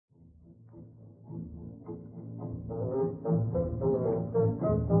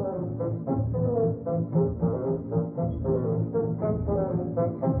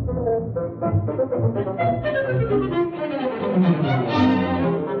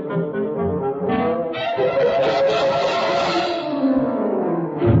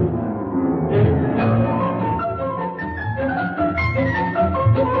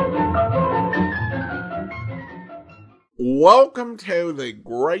Welcome to the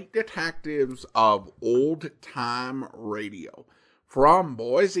Great Detectives of Old Time Radio. From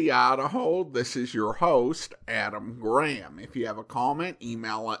Boise, Idaho, this is your host, Adam Graham. If you have a comment,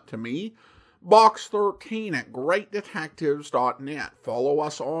 email it to me, box13 at greatdetectives.net. Follow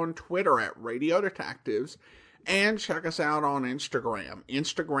us on Twitter at Radio Detectives, and check us out on Instagram,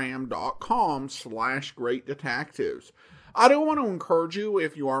 instagram.com/greatdetectives. I do want to encourage you,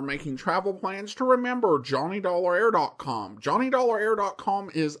 if you are making travel plans, to remember JohnnyDollarAir.com.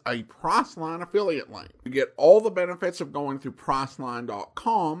 JohnnyDollarAir.com is a Priceline affiliate link. You get all the benefits of going through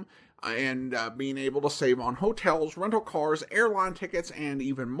Priceline.com and being able to save on hotels, rental cars, airline tickets, and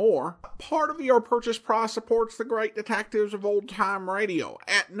even more. Part of your purchase price supports the Great Detectives of Old Time Radio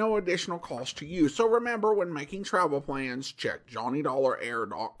at no additional cost to you. So remember, when making travel plans, check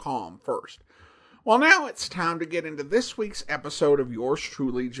JohnnyDollarAir.com first. Well, now it's time to get into this week's episode of yours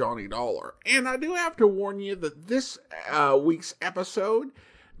truly, Johnny Dollar. And I do have to warn you that this week's episode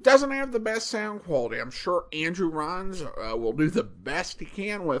doesn't have the best sound quality. I'm sure Andrew Rhines will do the best he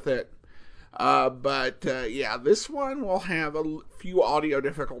can with it. But this one will have a few audio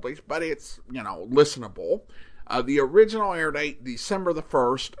difficulties, but it's, listenable. The original air date, December the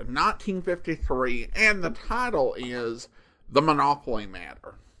 1st, 1953, and the title is The Monopoly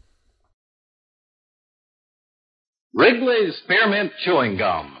Matter. Wrigley's Spearmint Chewing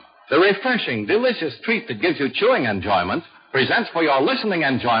Gum, the refreshing, delicious treat that gives you chewing enjoyment, presents for your listening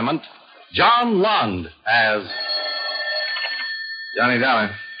enjoyment, John Lund as Johnny Dollar.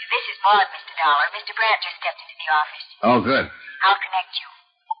 This is Maud, Mr. Dollar. Mr. Brandt just stepped into the office. Oh, good. I'll connect you.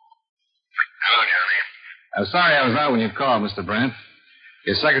 Hello, Johnny. I'm sorry I was out when you called, Mr. Brandt.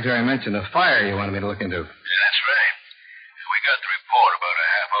 Your secretary mentioned a fire you wanted me to look into. Yeah, that's right. We got the report about a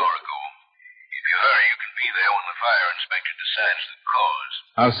half hour ago. If you hurry, you can be there when the fire inspector decides the cause.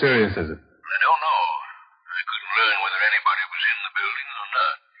 How serious is it? I don't know. I couldn't learn whether anybody was in the building or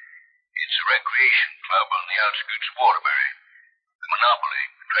not. It's a recreation club on the outskirts of Waterbury. The Monopoly,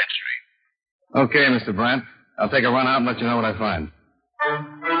 Trent Street. Okay, Mr. Brandt. I'll take a run out and let you know what I find.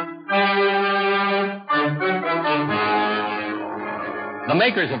 The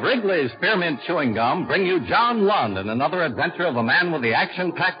makers of Wrigley's Spearmint Chewing Gum bring you John Lund in another adventure of a man with the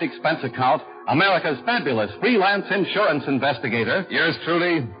action-packed expense account, America's fabulous freelance insurance investigator. Yours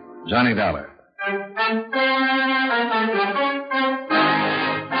truly, Johnny Dollar.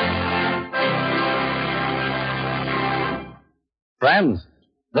 Friends,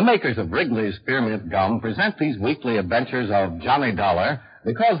 the makers of Wrigley's Spearmint Gum present these weekly adventures of Johnny Dollar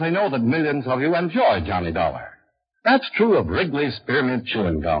because they know that millions of you enjoy Johnny Dollar. That's true of Wrigley's Spearmint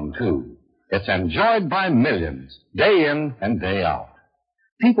Chewing Gum, too. It's enjoyed by millions, day in and day out.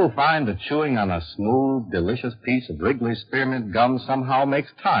 People find that chewing on a smooth, delicious piece of Wrigley's Spearmint Gum somehow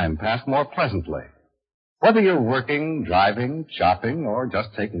makes time pass more pleasantly. Whether you're working, driving, shopping, or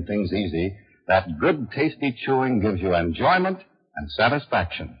just taking things easy, that good, tasty chewing gives you enjoyment and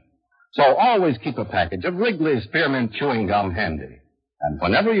satisfaction. So always keep a package of Wrigley's Spearmint Chewing Gum handy. And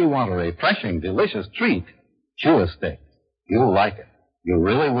whenever you want a refreshing, delicious treat, chew a stick. You'll like it. You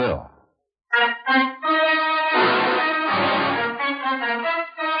really will.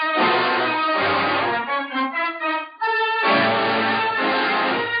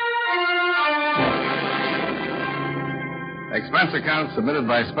 Expense account submitted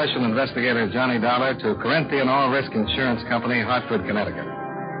by Special Investigator Johnny Dollar to Corinthian All Risk Insurance Company, Hartford, Connecticut.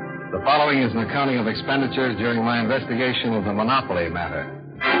 The following is an accounting of expenditures during my investigation of the Monopoly matter.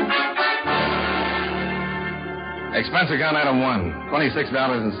 Expense account item 1,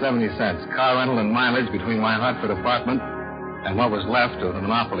 $26.70, car rental and mileage between my Hartford apartment and what was left of the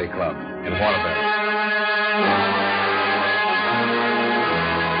Monopoly Club in Waterbury.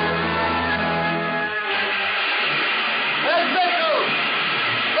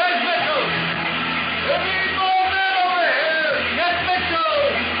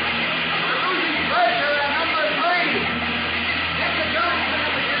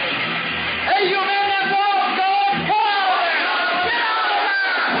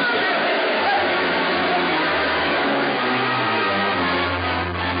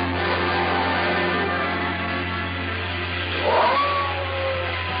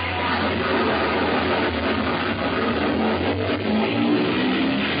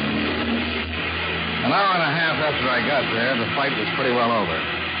 After I got there, the fight was pretty well over.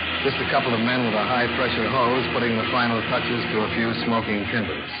 Just a couple of men with a high-pressure hose putting the final touches to a few smoking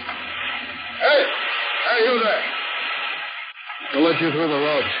timbers. Hey! Hey, you there! We'll let you through the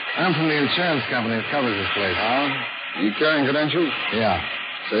ropes. I'm from the insurance company that covers this place. Oh? You carrying credentials? Yeah.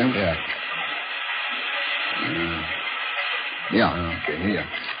 See? Yeah. Yeah, okay, here.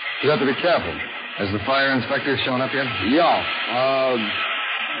 You have to be careful. Has the fire inspector shown up yet? Yeah.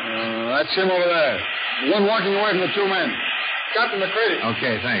 That's him over there. The one walking away from the two men. Captain McCready.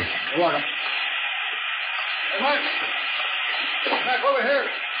 Okay, thanks. You're welcome. Hey, Mike. Back over here.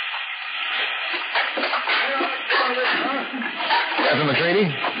 Captain McCready?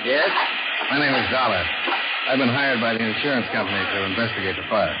 Yes? My name is Dollar. I've been hired by the insurance company to investigate the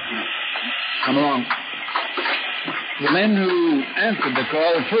fire. Come along. The men who answered the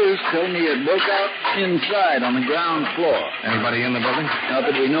call first told me it broke out inside on the ground floor. Anybody in the building? Not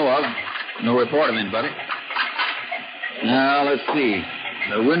that we know of. No report of anybody. Now, let's see.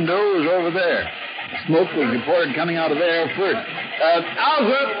 The window is over there. Smoke was reported coming out of there first.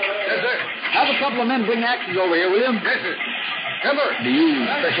 Alfred! Yes, sir. Have a couple of men bring axes over here, will you? Yes, sir. Timber. Do you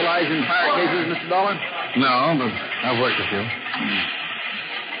specialize in fire cases, Mr. Dollar? No, but I've worked a few.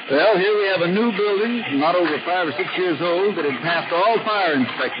 Well, here we have a new building, not over 5 or 6 years old, that had passed all fire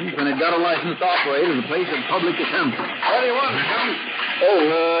inspections and had got a license to operate as a place of public assembly. What do you want, Mr. Jones?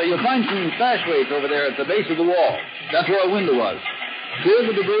 You'll find some stash weights over there at the base of the wall. That's where a window was. Clear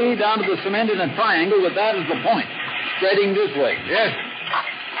the debris down to the cement in a triangle with that as the point. Spreading this way. Yes.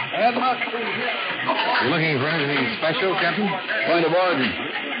 That must be here. You looking for anything special, Captain? Point of origin.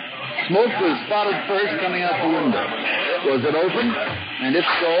 Smoke was spotted first coming out the window. Was it open? And if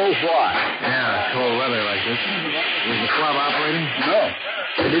so, why? Yeah, cold weather like this. Was the club operating? No.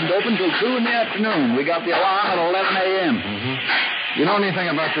 It didn't open till 2 in the afternoon. We got the alarm at 11 a.m. Mm-hmm. You know anything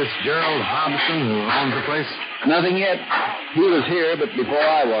about this Gerald Hobson who owns the place? Nothing yet. He was here, but before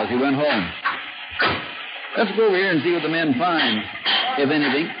I was, he went home. Let's go over here and see what the men find, if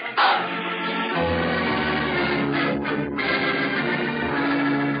anything.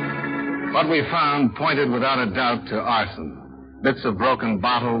 What we found pointed without a doubt to arson. Bits of broken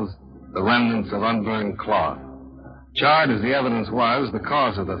bottles, the remnants of unburned cloth. Charred as the evidence was, the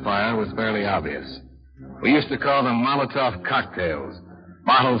cause of the fire was fairly obvious. We used to call them Molotov cocktails.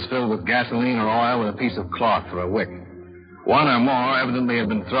 Bottles filled with gasoline or oil and a piece of cloth for a wick. One or more evidently had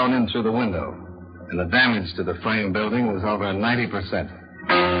been thrown in through the window, and the damage to the frame building was over 90%.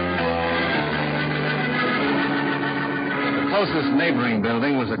 The closest neighboring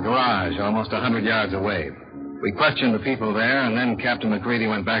building was a garage almost 100 yards away. We questioned the people there, and then Captain McCready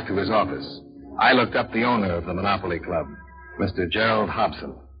went back to his office. I looked up the owner of the Monopoly Club, Mr. Gerald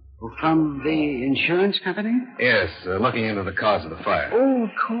Hobson. From the insurance company? Yes, looking into the cause of the fire. Oh, of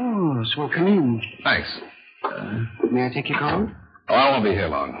course. Well, come in. Thanks. May I take your call? Oh, I won't be here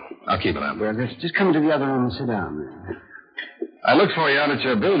long. I'll keep it up. Well, just come into the other room and sit down. I looked for you out at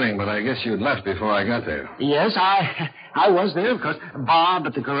your building, but I guess you'd left before I got there. Yes, I was there, of course. Bob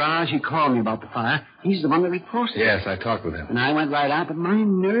at the garage, he called me about the fire. He's the one that reported it. Yes, I talked with him. And I went right out, but my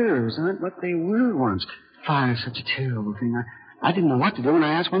nerves aren't what they were once. Fire's such a terrible thing. I didn't know what to do, and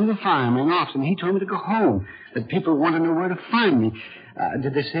I asked one of the firemen off, and he told me to go home, that people want to know where to find me.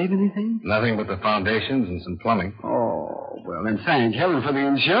 Did they save anything? Nothing but the foundations and some plumbing. Oh, well, then thank heaven for the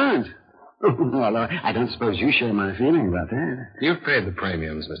insurance. Well, I don't suppose you share my feeling about that. You've paid the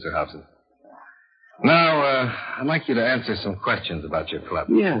premiums, Mr. Hobson. Now, I'd like you to answer some questions about your club.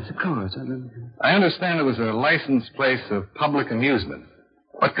 Yes, of course. I understand it was a licensed place of public amusement.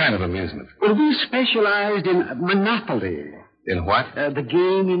 What kind of amusement? Well, we specialized in Monopoly. In what? The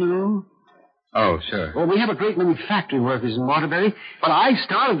game, you know. Oh, sure. Well, we have a great many factory workers in Waterbury, but I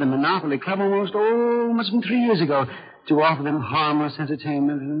started the Monopoly Club must have been 3 years ago to offer them harmless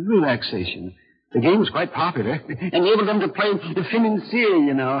entertainment and relaxation. The game was quite popular. Enabled them to play the financier,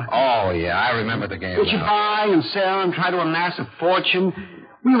 you know. Oh, yeah, I remember the game. Which you buy and sell and try to amass a fortune.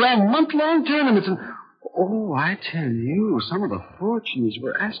 We ran month-long tournaments and... Oh, I tell you, some of the fortunes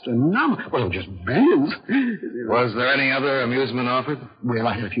were astronomical. Well, just billions. Was there any other amusement offered? Well,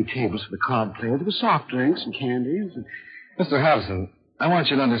 I had a few tables for the card players. There were soft drinks and candies. Mr. Hobson, I want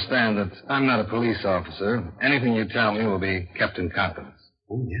you to understand that I'm not a police officer. Anything you tell me will be kept in confidence.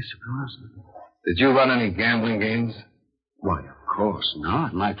 Oh, yes, of course. Did you run any gambling games? Why, of course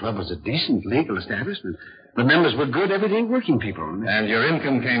not. My club was a decent legal establishment. The members were good, everyday working people. And your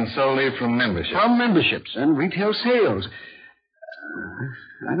income came solely from memberships? From memberships and retail sales.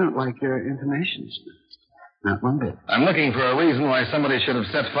 I don't like your intimations. Not one bit. I'm looking for a reason why somebody should have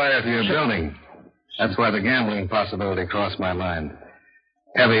set fire to your building. That's why the gambling possibility crossed my mind.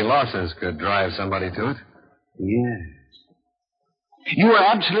 Heavy losses could drive somebody to it. Yes. You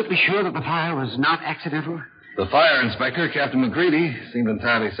are absolutely sure that the fire was not accidental? The fire inspector, Captain McCready, seemed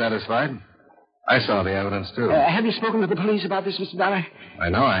entirely satisfied. I saw the evidence, too. Have you spoken to the police about this, Mr. Dollar? I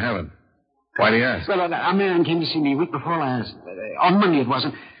know I haven't. Why do you ask? Well, a man came to see me a week before last. On Monday it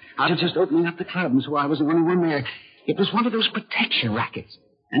wasn't. I was just opening up the club, and so I was the only one there. It was one of those protection rackets.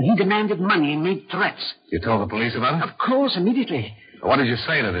 And he demanded money and made threats. You told the police about it? Of course, immediately. What did you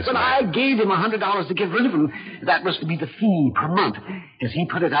say to this But man? I gave him $100 to get rid of him. That was to be the fee per month. As he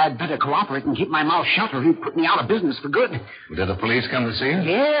put it, I'd better cooperate and keep my mouth shut or he'd put me out of business for good. Did the police come to see you?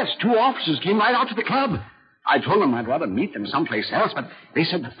 Yes, 2 officers came right out to the club. I told them I'd rather meet them someplace else, but they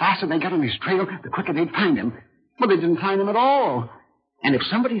said the faster they got on his trail, the quicker they'd find him. Well, they didn't find him at all. And if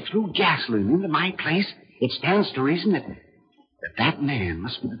somebody threw gasoline into my place, it stands to reason that man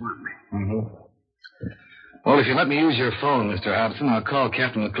must be the one. Mm-hmm. Well, if you let me use your phone, Mr. Hobson, I'll call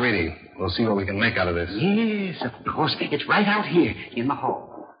Captain McCready. We'll see what we can make out of this. Yes, of course. It's right out here in the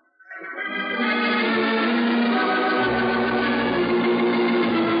hall.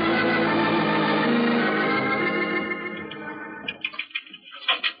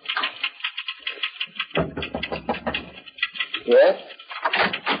 Yes?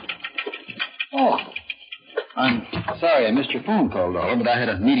 Oh. I'm sorry I missed your phone call, Dollar, but I had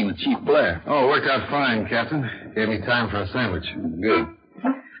a meeting with Chief Blair. Oh, it worked out fine, Captain. Gave me time for a sandwich. Good.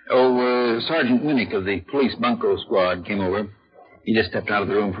 Sergeant Winnick of the police bunco squad came over. He just stepped out of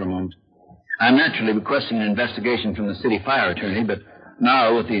the room for a moment. I'm naturally requesting an investigation from the city fire attorney, but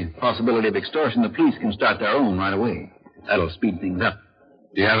now, with the possibility of extortion, the police can start their own right away. That'll speed things up.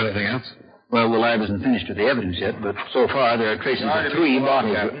 Do you have anything else? Well, the lab isn't finished with the evidence yet, but so far there are traces of 3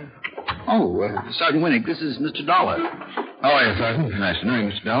 bodies. Sergeant Winnick, this is Mr. Dollar. How are you, Sergeant? Nice to know you,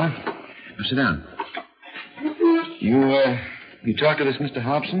 Mr. Dollar. Now, sit down. You talked to this Mr.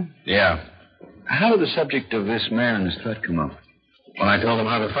 Hobson? Yeah. How did the subject of this man and his threat come up? When I told him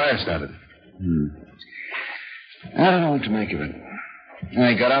how the fire started. I don't know what to make of it.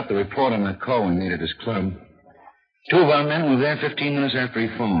 I got out the report on that call we made at his club. 2 of our men were there 15 minutes after he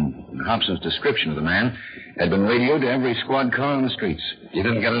phoned. And Hobson's description of the man had been radioed to every squad car on the streets. You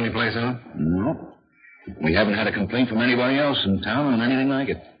didn't get any place on it? No. We haven't had a complaint from anybody else in town on anything like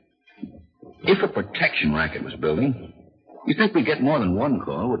it. If a protection racket was building, you'd think we'd get more than 1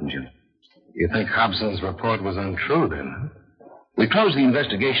 call, wouldn't you? You think Hobson's report was untrue, then? We closed the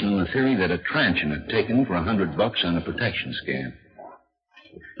investigation on the theory that a Tranchen had taken for $100 on a protection scam.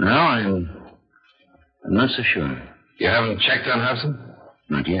 Now I'm not so sure. You haven't checked on Hobson?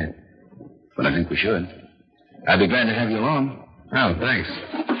 Not yet. But I think we should. I'd be glad to have you along. Oh, thanks.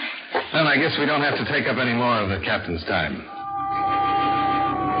 Then I guess we don't have to take up any more of the captain's time.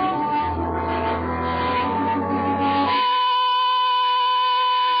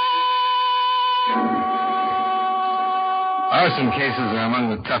 Arson cases are among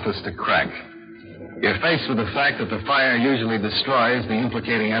the toughest to crack. You're faced with the fact that the fire usually destroys the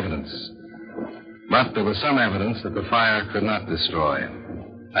implicating evidence. But there was some evidence that the fire could not destroy.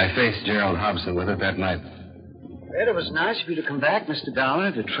 I faced Gerald Hobson with it that night. Well, it was nice of you to come back, Mr.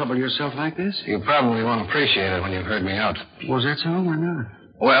 Dollar, to trouble yourself like this. You probably won't appreciate it when you've heard me out. Was that so? Why not?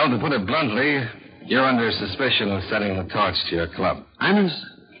 Well, to put it bluntly, you're under suspicion of setting the torch to your club. I'm in...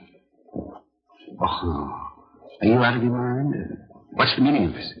 Oh, are you out of your mind? What's the meaning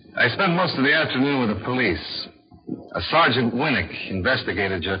of this? I spent most of the afternoon with the police. A Sergeant Winnick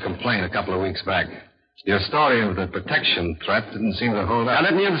investigated your complaint a couple of weeks back. Your story of the protection threat didn't seem to hold up. Now,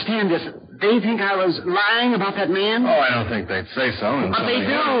 let me understand this. They think I was lying about that man? Oh, I don't think they'd say so. But they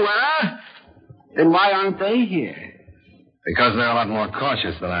do, huh? Then why aren't they here? Because they're a lot more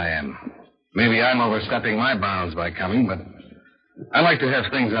cautious than I am. Maybe I'm overstepping my bounds by coming, but I like to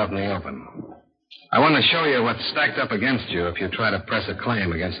have things out in the open. I want to show you what's stacked up against you if you try to press a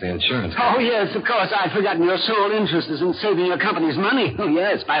claim against the insurance company. Oh, yes, of course. I'd forgotten your sole interest is in saving your company's money. Oh,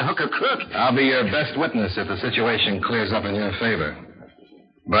 yes, by hook or crook. I'll be your best witness if the situation clears up in your favor.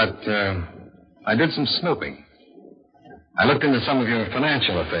 But I did some snooping. I looked into some of your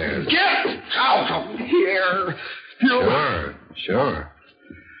financial affairs. Get out of here! Sure.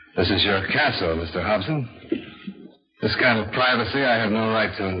 This is your castle, Mr. Hobson. This kind of privacy I have no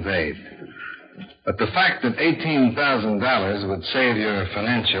right to invade. But the fact that $18,000 would save your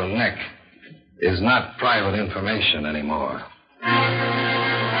financial neck is not private information anymore.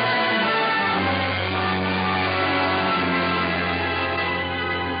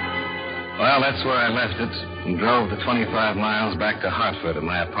 Well, that's where I left it and drove the 25 miles back to Hartford to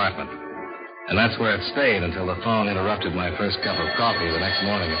my apartment. And that's where it stayed until the phone interrupted my first cup of coffee the next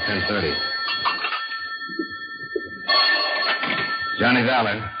morning at 10:30. Johnny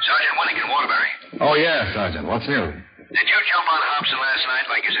Dollar. Sergeant Winnick in Waterbury. Oh, yeah, Sergeant. What's new? Did you jump on Hobson last night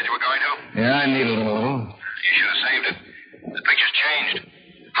like you said you were going to? Yeah, I needed a little. You should have saved it. The picture's changed.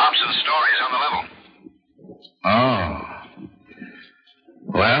 Hobson's story is on the level. Oh.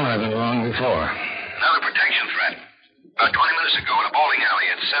 Well, I've been wrong before. Another protection threat. About 20 minutes ago in a bowling alley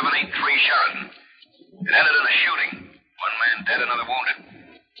at 783 Sheridan. It ended in a shooting. 1 man dead, another wounded.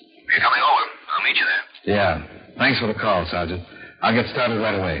 You're coming over. I'll meet you there. Yeah. Thanks for the call, Sergeant. I'll get started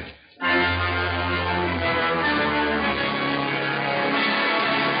right away.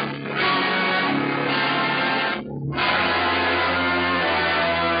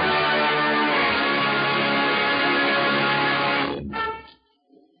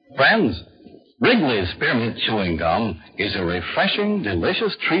 Friends, Wrigley's Spearmint Chewing Gum is a refreshing,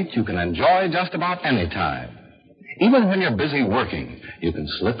 delicious treat you can enjoy just about any time. Even when you're busy working, you can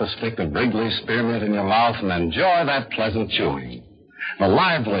slip a stick of Wrigley's Spearmint in your mouth and enjoy that pleasant chewing. The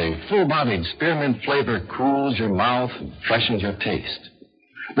lively, full-bodied spearmint flavor cools your mouth and freshens your taste.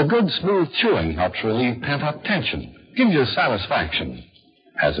 The good, smooth chewing helps relieve pent-up tension, gives you satisfaction.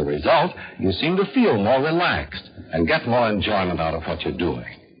 As a result, you seem to feel more relaxed and get more enjoyment out of what you're doing.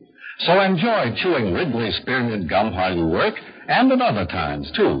 So enjoy chewing Wrigley's Spearmint Gum while you work and at other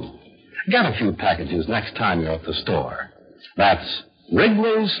times, too. Get a few packages next time you're at the store. That's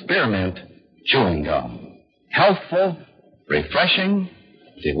Wrigley's Spearmint Chewing Gum. Healthful, refreshing,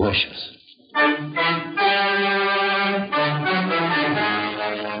 delicious.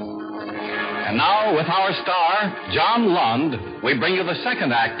 And now, with our star, John Lund, we bring you the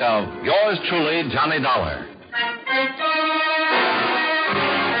second act of Yours Truly, Johnny Dollar.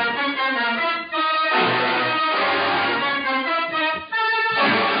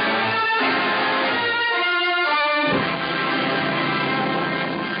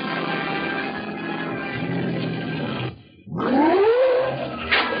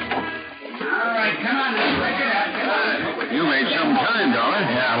 You made some time, Dollar.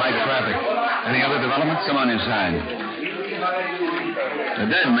 Yeah, like traffic. Any other developments? Come on inside. The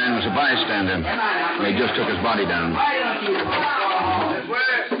dead man was a bystander. They just took his body down.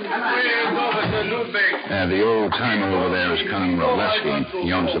 The old timer over there is Colonel Robleski.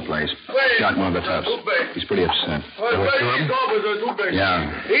 He owns the place. Shot one of the toughs. He's pretty upset. There were two of them? Yeah.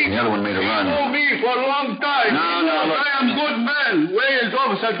 The other one made a run. Me for a long time. No, look. I am good man. Where is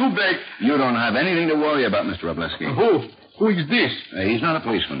Officer Dubek? You don't have anything to worry about, Mr. Robleski. Who is this? He's not a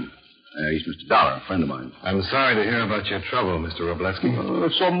policeman. He's Mr. Dollar, a friend of mine. I'm sorry to hear about your trouble, Mr. Robleski.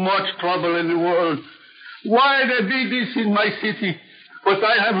 So much trouble in the world. Why they did this in my city? But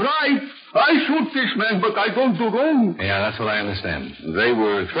I have right. I shoot this man, but I don't do wrong. Yeah, that's what I understand. They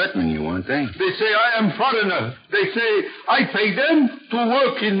were threatening you, weren't they? They say I am foreigner. They say I pay them to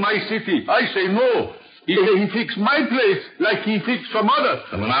work in my city. I say no. He fixed my place like he fixed some other.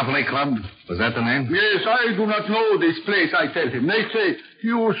 The Monopoly Club? Was that the name? Yes, I do not know this place, I tell him. They say,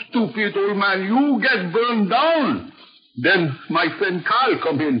 you stupid old man, you get burned down. Then my friend Carl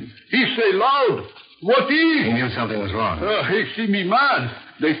come in. He say loud, what is? He knew something was wrong. He see me mad.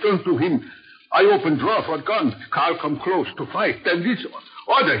 They turn to him. I open drawer for gun. Carl come close to fight. Then this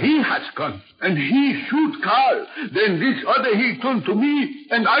other, he has gun. And he shoot Carl. Then this other, he turn to me,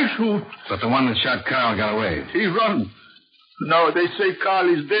 and I shoot. But the one that shot Carl got away. He run. Now they say Carl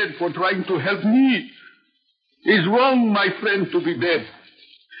is dead for trying to help me. It's wrong, my friend, to be dead.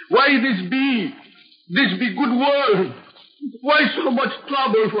 Why this be? This be good world. Why so much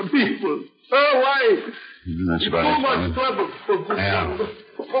trouble for people? Why? That's about so it. much trouble for good people.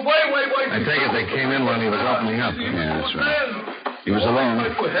 Why? I take it they came in when he was opening up. Yeah, that's right. He was alone.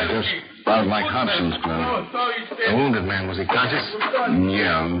 Just about like Hobson's club. The wounded man, was he conscious?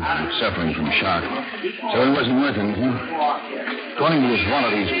 Yeah, suffering from shock. So he wasn't with him. Thought he was one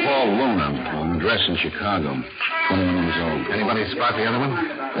of these Paul Luna, an address in Chicago. 21 years old. Anybody spot the other one?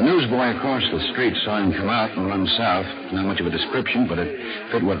 The newsboy across the street saw him come out and run south. Not much of a description, but it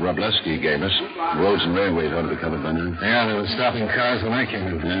fit what Robleski gave us. Roads and railways ought to be covered by now. Yeah, they were stopping cars when I came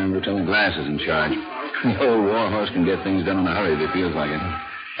in. And Lieutenant Glass is in charge. The old warhorse can get things done in a hurry if he feels like it.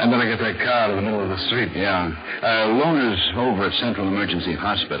 I'd better get that car to the middle of the street. Yeah. Loner's over at Central Emergency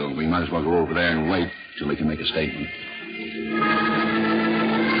Hospital. We might as well go over there and wait till he can make a statement.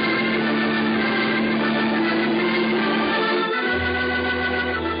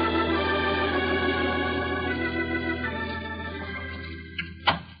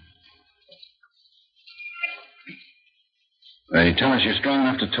 They tell us you're strong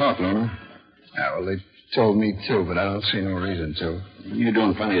enough to talk, Loner. Yeah, well, they told me to, but I don't see no reason to. You're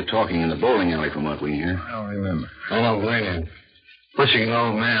doing plenty of talking in the bowling alley from what we hear. I don't remember. I don't blame you. Pushing an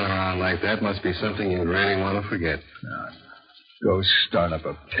old man around like that must be something you'd really want to forget. Go start up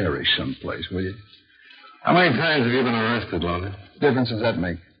a parish someplace, will you? How many times have you been arrested, Loner? What difference does that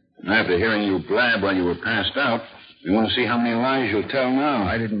make? After hearing you blab while you were passed out, we want to see how many lies you'll tell now.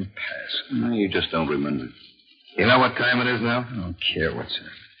 I didn't pass. No, you just don't remember. You know what time it is now? I don't care what's it.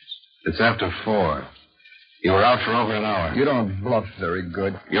 It's after 4. You were out for over an hour. You don't bluff very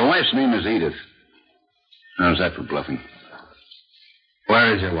good. Your wife's name is Edith. How's that for bluffing?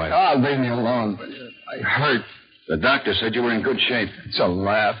 Where is your wife? Oh, leave me alone. I hurt. The doctor said you were in good shape. It's a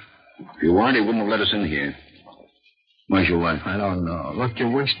laugh. If you weren't, he wouldn't have let us in here. Where's your wife? I don't know. Look,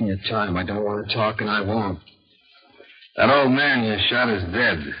 you're wasting your time. I don't want to talk, and I won't. That old man you shot is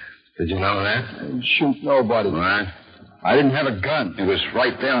dead. Did you know that? I didn't shoot nobody. What? I didn't have a gun. It was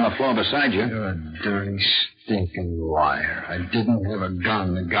right there on the floor beside you. You're a dirty, stinking liar. I didn't have a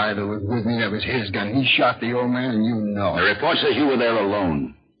gun. The guy that was with me, that was his gun. He shot the old man, and you know The it. report says you were there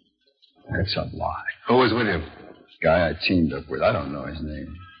alone. That's a lie. Who was with you? Guy I teamed up with. I don't know his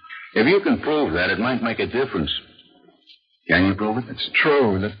name. If you can prove that, it might make a difference. Can you prove it? It's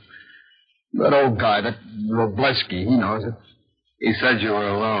true. That old guy, that Robleski, he knows it. He said you were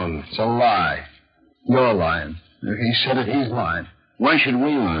alone. It's a lie. You're lying. If he said it, he's lying. Why should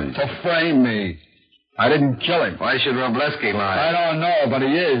we lie? To frame me. I didn't kill him. Why should Robleski lie? I don't know, but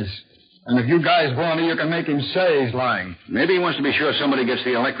he is. And if you guys want to, you can make him say he's lying. Maybe he wants to be sure somebody gets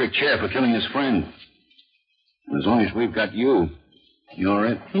the electric chair for killing his friend. As long as we've got you, you're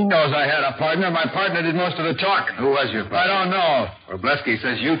it. He knows I had a partner. My partner did most of the talking. Who was your partner? I don't know. Robleski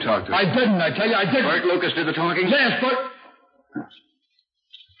says you talked to him. I didn't. I tell you, I didn't. Bert Lucas did the talking? Yes, but...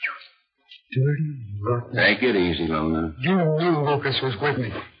 Dirty rotten. Take it easy, Lona. You knew Lucas was with me.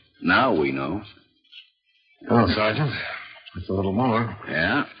 Now we know. Hello, Sergeant. That's a little more.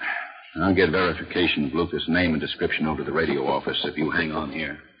 Yeah? I'll get verification of Lucas' name and description over to the radio office if you hang on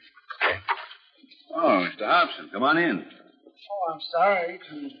here. Oh, Mr. Hobson, come on in. Oh, I'm sorry.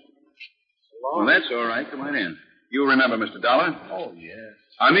 Well, that's all right. Come on in. You remember Mr. Dollar? Oh, yes.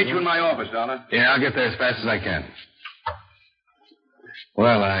 I'll meet you in my office, Dollar. Yeah, I'll get there as fast as I can.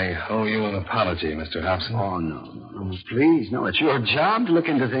 Well, I owe you an apology, Mr. Hobson. Oh, no. Please, no. It's your job to look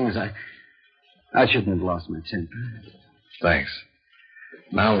into things. I shouldn't have lost my temper. Thanks.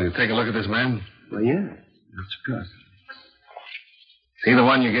 Now, will you take a look at this man? Well, yeah. Not surprised. Is he the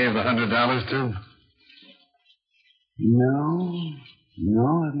one you gave the $100 to?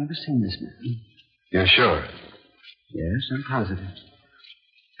 No, I've never seen this man. You're sure? Yes, I'm positive.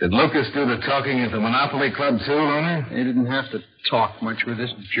 Did Lucas do the talking at the Monopoly Club, too, Loner? He didn't have to talk much with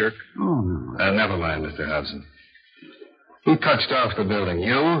this jerk. Oh, no. Never mind, Mr. Hobson. Who touched off the building,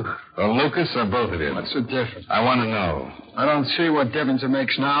 you or Lucas or both of you? What's the difference? I want to know. I don't see what difference it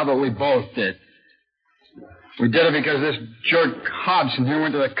makes now, but we both did. We did it because this jerk Hobson here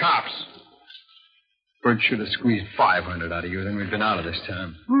went to the cops. Bert should have squeezed $500 out of you, then we'd been out of this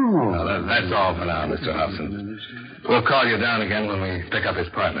time. Well, that's all for now, Mr. Hobson. We'll call you down again when we pick up his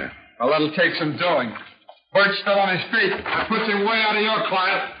partner. Well, that'll take some doing. Bert's still on his feet. That puts him way out of your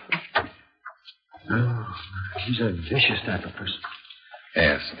client. Oh, he's a vicious type of person.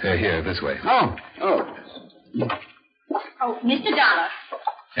 Yes, here, this way. Oh. Oh, Mr. Dollar.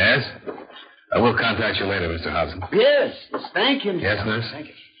 Yes? I will contact you later, Mr. Hobson. Yes, thank you. Yes, nurse? Thank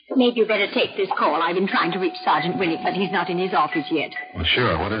you. Maybe you better take this call. I've been trying to reach Sergeant Winnick, but he's not in his office yet. Well,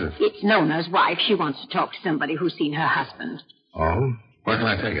 sure. What is it? It's Nona's wife. She wants to talk to somebody who's seen her husband. Oh? Where can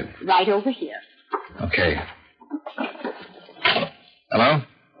I take it? Right over here. Okay. Hello?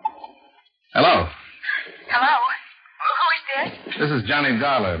 Hello? Hello? Who is this? This is Johnny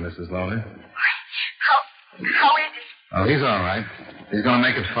Dollar, Mrs. Loner. How is he? Oh, he's all right. He's going to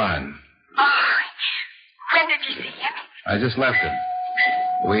make it fine. Oh, when did you see him? I just left him.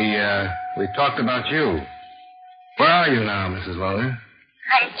 We talked about you. Where are you now, Mrs. Loner?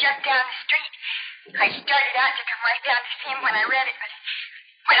 I was just down the street. I started out to come right down to see him when I read it, but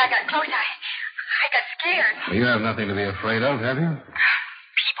when I got close, I got scared. Well, you have nothing to be afraid of, have you?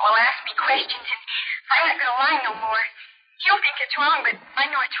 People will ask me questions, and I'm not going to lie no more. You'll think it's wrong, but I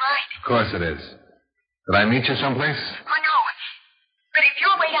know it's right. Of course it is. Could I meet you someplace? Oh, no. But if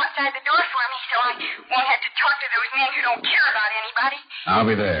you'll wait outside the door for me so I won't have to talk to those men who don't care about anybody. I'll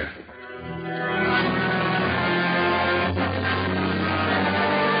be there.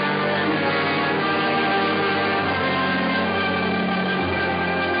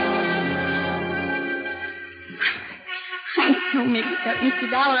 I'm so mixed up, Mr.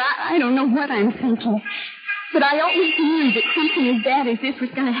 Dollar. I don't know what I'm thinking. But I always knew that something as bad as this was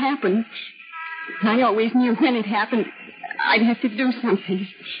going to happen. I always knew when it happened, I'd have to do something.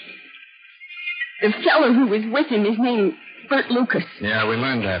 The fellow who was with him is named Bert Lucas. Yeah, we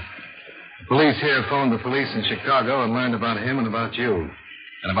learned that. The police here phoned the police in Chicago and learned about him and about you.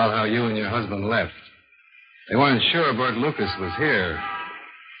 And about how you and your husband left. They weren't sure Bert Lucas was here,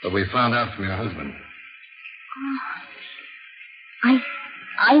 but we found out from your husband.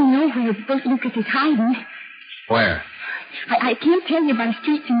 I know where Bert Lucas is hiding. Where? I can't tell you by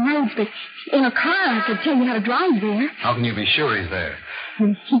streets and roads, but in a car I could tell you how to drive there. How can you be sure he's there?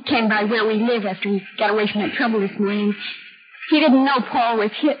 He came by where we live after he got away from that trouble this morning. He didn't know Paul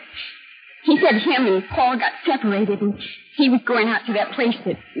was hit. He said him and Paul got separated, and he was going out to that place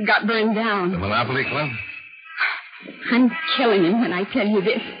that got burned down. The Monopoly Club? I'm killing him when I tell you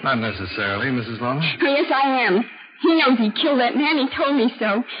this. Not necessarily, Mrs. Lawler. Yes, I am. He knows he killed that man. He told me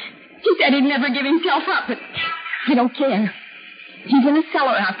so. He said he'd never give himself up, but I don't care. He's in a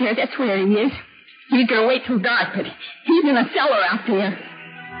cellar out there. That's where he is. He's going to wait till dark, but he's in a cellar out there.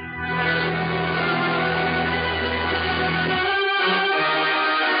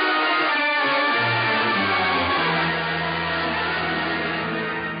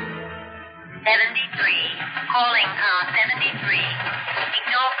 73. Calling car 73.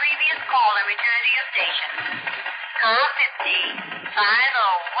 Ignore previous call and return to your station. Car 50. 50.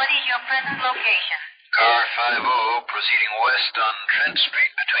 What is your present location? Car 50 proceeding west on Trent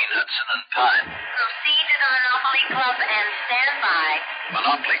Street between Hudson and Pine. Proceed to the Monopoly Club and stand by.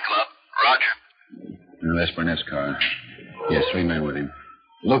 Monopoly Club. Roger. That's Burnett's car. Yes, 3 men with him.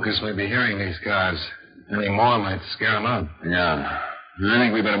 Lucas may be hearing these cars. Any more might scare him out. Yeah. I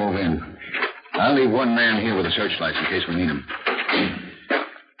think we better move in. I'll leave 1 man here with the searchlights in case we need him.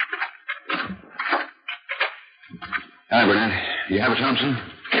 Hi, Burnett. You have a Thompson?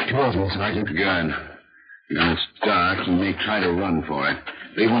 2 of them, Sergeant. Good. Now, it's dark. You may try to run for it.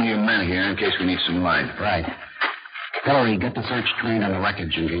 Leave 1 of your men here in case we need some light. Right. Hillary, get the search train on the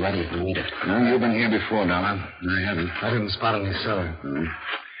wreckage and be ready if we need it. No, you've been here before, Dollar. I haven't. I didn't spot any cellar.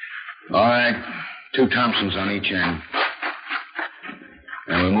 All right. 2 Thompsons on each end.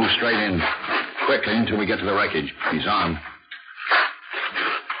 And we'll move straight in. Quickly until we get to the wreckage. He's armed.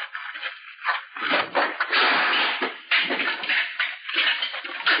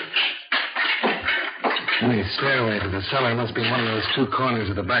 The stairway to the cellar must be one of those 2 corners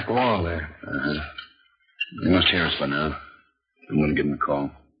of the back wall there. They must hear us by now. I'm going to give them a call.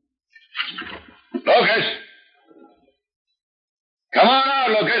 Lucas! Come on out,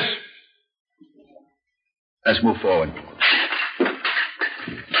 Lucas. Let's move forward.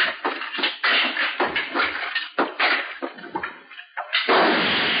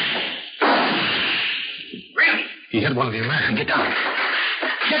 Really? He hit one of your men. Get down.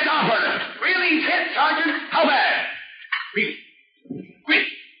 Get down, Bernard. Really? He's hit, Sergeant? How bad? Really? Really?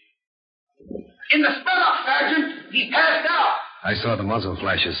 In the spell-off, Sergeant. He passed out. I saw the muzzle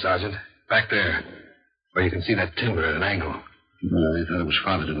flashes, Sergeant. Back there. Where you can see that timber at an angle. I thought it was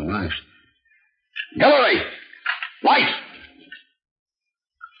farther to the left. Hillary! Light!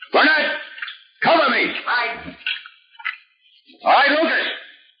 Burnett! Cover me! Right. All right, Lucas.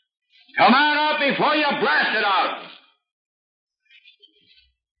 Come on out before you blast it out.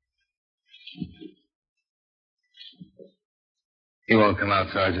 He won't come out,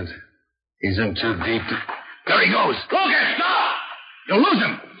 Sergeant. He's in too deep to... There he goes. Lucas, stop! You'll lose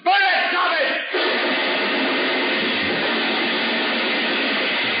him. Burnett, stop it!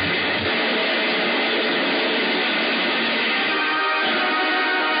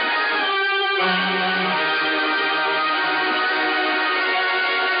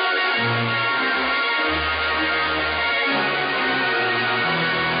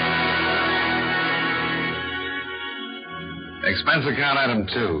 Expense account item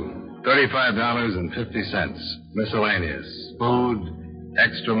 2, $35.50. Miscellaneous. Food,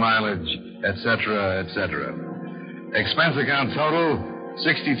 extra mileage, etc., etc. Expense account total,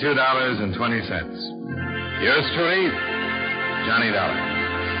 $62.20. Yours truly, Johnny Dollar.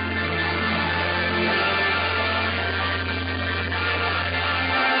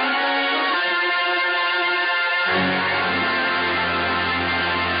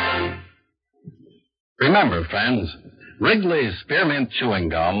 Remember, friends, Wrigley's Spearmint Chewing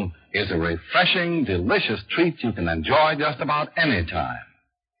Gum is a refreshing, delicious treat you can enjoy just about any time.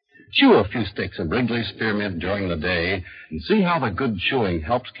 Chew a few sticks of Wrigley's Spearmint during the day and see how the good chewing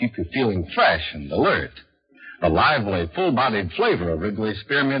helps keep you feeling fresh and alert. The lively, full-bodied flavor of Wrigley's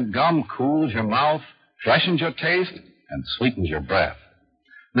Spearmint Gum cools your mouth, freshens your taste, and sweetens your breath.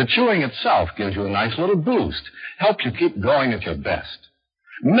 The chewing itself gives you a nice little boost, helps you keep going at your best.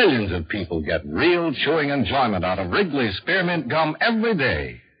 Millions of people get real chewing enjoyment out of Wrigley's Spearmint Gum every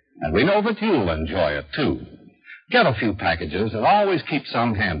day. And we know that you'll enjoy it, too. Get a few packages and always keep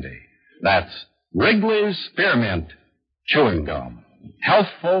some handy. That's Wrigley's Spearmint Chewing Gum.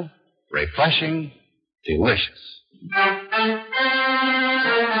 Healthful, refreshing, delicious.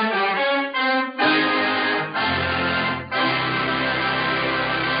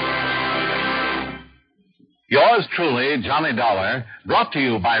 Yours truly, Johnny Dollar, brought to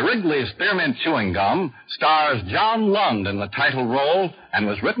you by Wrigley's Spearmint Chewing Gum, stars John Lund in the title role and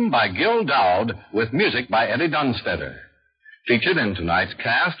was written by Gil Dowd with music by Eddie Dunstedter. Featured in tonight's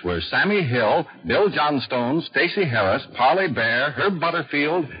cast were Sammy Hill, Bill Johnstone, Stacey Harris, Parley Bear, Herb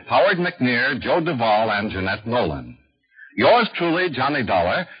Butterfield, Howard McNear, Joe Duvall, and Jeanette Nolan. Yours truly, Johnny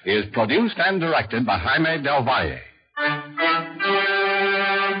Dollar, is produced and directed by Jaime Del Valle.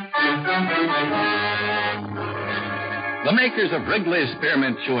 The makers of Wrigley's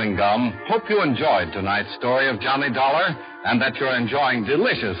Spearmint Chewing Gum hope you enjoyed tonight's story of Johnny Dollar and that you're enjoying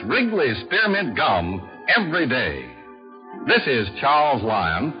delicious Wrigley's Spearmint Gum every day. This is Charles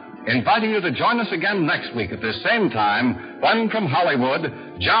Lyon, inviting you to join us again next week at this same time when from Hollywood,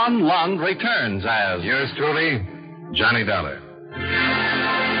 John Lund returns as yours truly, Johnny Dollar.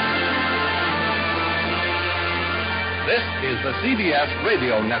 This is the CBS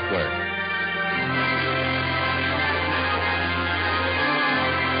Radio Network.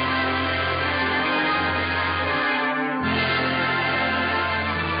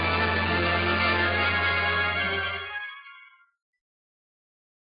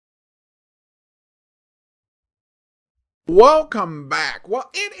 Welcome back. Well,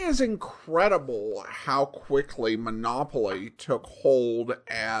 it is incredible how quickly Monopoly took hold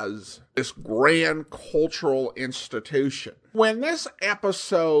as this grand cultural institution. When this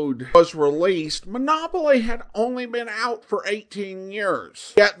episode was released, Monopoly had only been out for 18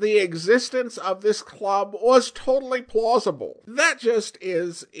 years. Yet the existence of this club was totally plausible. That just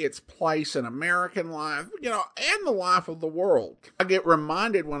is its place in American life, and the life of the world. I get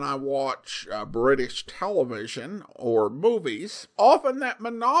reminded when I watch British television or movies, often that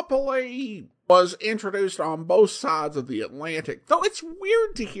Monopoly was introduced on both sides of the Atlantic, though it's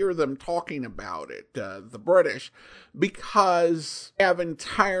weird to hear them talking about it, the British, because they have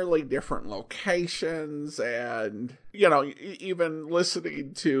entirely different locations, and, even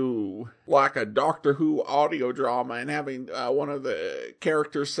listening to, like, a Doctor Who audio drama and having one of the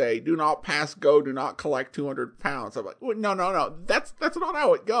characters say, "Do not pass go, do not collect 200 pounds." I'm like, no, that's not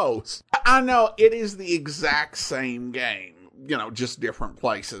how it goes. I know it is the exact same game. Just different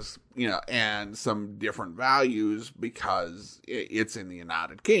places, and some different values because it's in the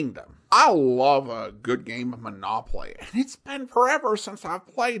United Kingdom. I love a good game of Monopoly, and it's been forever since I've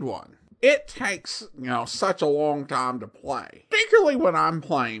played one. It takes, such a long time to play, particularly when I'm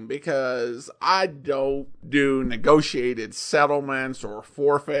playing, because I don't do negotiated settlements or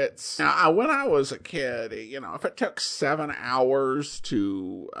forfeits. Now, when I was a kid, if it took 7 hours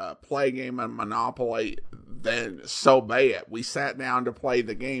to play a game of Monopoly, then so be it. We sat down to play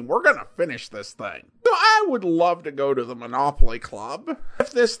the game. We're going to finish this thing. So I would love to go to the Monopoly Club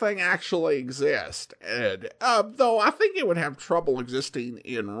if this thing actually exists. Though I think it would have trouble existing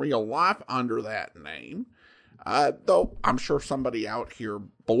in real life under that name. Though I'm sure somebody out here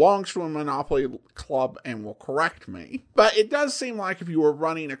belongs to a Monopoly Club and will correct me. But it does seem like if you were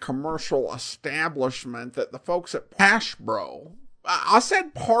running a commercial establishment that the folks at Hasbro, I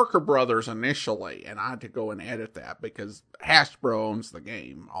said Parker Brothers initially, and I had to go and edit that because Hasbro owns the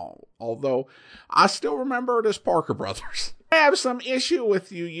game, although I still remember it as Parker Brothers. I have some issue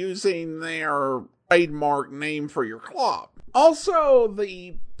with you using their trademark name for your club. Also,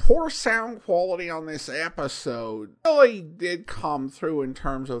 the poor sound quality on this episode really did come through in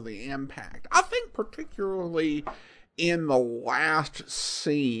terms of the impact. I think particularly in the last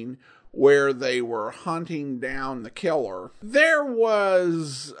scene where they were hunting down the killer, there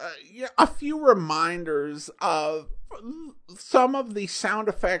was a few reminders of some of the sound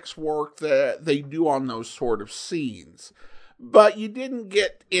effects work that they do on those sort of scenes. But you didn't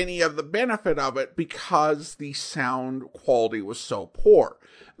get any of the benefit of it because the sound quality was so poor.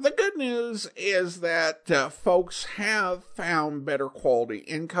 The good news is that folks have found better quality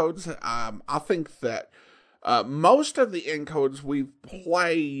encodes. I think that most of the encodes we've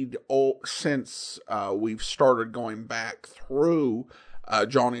played since we've started going back through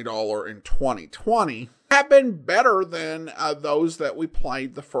Johnny Dollar in 2020 have been better than those that we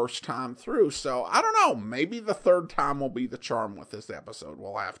played the first time through. So, I don't know, maybe the third time will be the charm with this episode.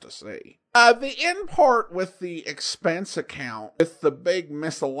 We'll have to see. The end part with the expense account, with the big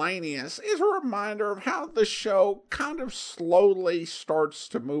miscellaneous, is a reminder of how the show kind of slowly starts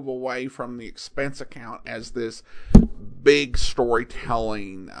to move away from the expense account as this big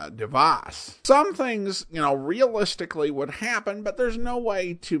storytelling device. Some things, realistically would happen, but there's no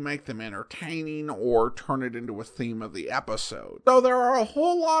way to make them entertaining or turn it into a theme of the episode. So there are a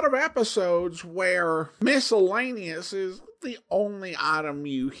whole lot of episodes where miscellaneous is the only item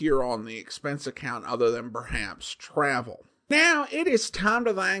you hear on the expense account other than perhaps travel. Now it is time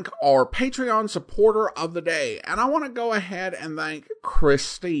to thank our Patreon supporter of the day, and I want to go ahead and thank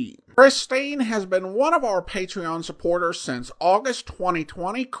Christine. Christine has been one of our Patreon supporters since August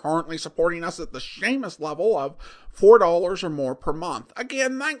 2020, currently supporting us at the Seamus level of $4 or more per month.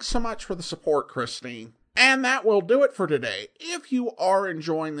 Again, thanks so much for the support, Christine. And that will do it for today. If you are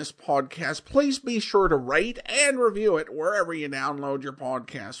enjoying this podcast, please be sure to rate and review it wherever you download your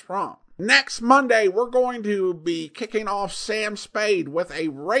podcast from. Next Monday, we're going to be kicking off Sam Spade with a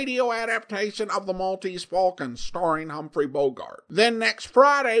radio adaptation of The Maltese Falcon starring Humphrey Bogart. Then next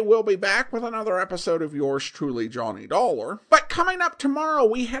Friday, we'll be back with another episode of yours truly, Johnny Dollar. But coming up tomorrow,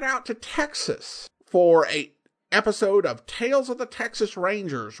 we head out to Texas for an episode of Tales of the Texas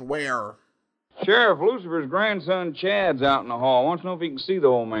Rangers, where Sheriff Lucifer's grandson Chad's out in the hall. Wants to know if he can see the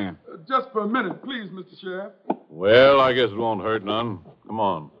old man. Just for a minute, please, Mr. Sheriff. Well, I guess it won't hurt none. Come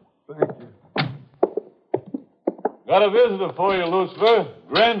on. Thank you. Got a visitor for you, Lucifer.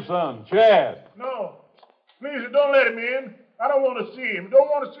 Grandson, Chad. No. Please, don't let him in. I don't want to see him. Don't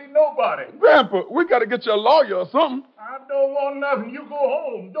want to see nobody. Grandpa, we got to get you a lawyer or something. I don't want nothing. You go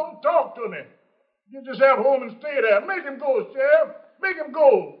home. Don't talk to me. You just have home and stay there. Make him go, Sheriff. Make him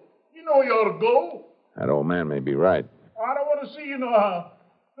go. You know you ought to go. That old man may be right. I don't want to see you no how.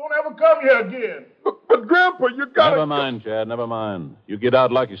 Don't ever come here again. But Grandpa, you got to... Never mind, Chad, never mind. You get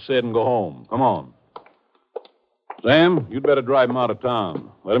out like you said and go home. Come on. Sam, you'd better drive him out of town.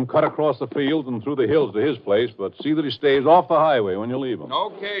 Let him cut across the fields and through the hills to his place, but see that he stays off the highway when you leave him.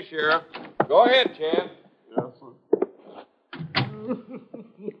 Okay, Sheriff. Go ahead, Chad. Yes, sir.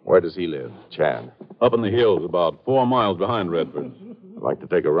 Where does he live, Chad? Up in the hills, about 4 miles behind Redford. I'd like to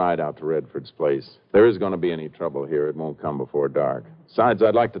take a ride out to Redford's place. If there is going to be any trouble here, it won't come before dark. Besides,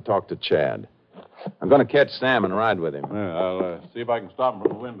 I'd like to talk to Chad. I'm going to catch Sam and ride with him. Yeah, I'll see if I can stop him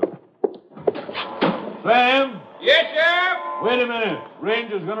from the window. Sam? Yes, Sheriff? Wait a minute.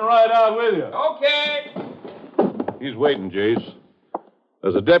 Ranger's going to ride out with you. Okay. He's waiting, Jace.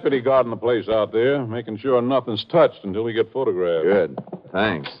 There's a deputy guarding the place out there, making sure nothing's touched until we get photographed. Good.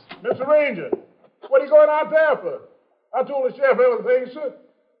 Thanks. Mr. Ranger, what are you going out there for? I told the sheriff everything, sir.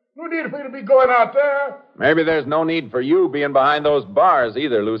 No need for you to be going out there. Maybe there's no need for you being behind those bars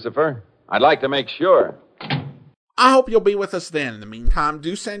either, Lucifer. I'd like to make sure. I hope you'll be with us then. In the meantime,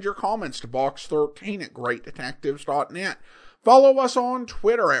 do send your comments to box13 at greatdetectives.net. Follow us on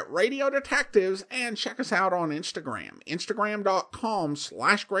Twitter at Radio Detectives and check us out on Instagram,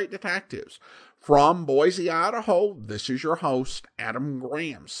 instagram.com/greatdetectives. From Boise, Idaho, this is your host, Adam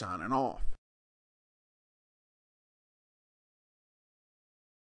Graham, signing off.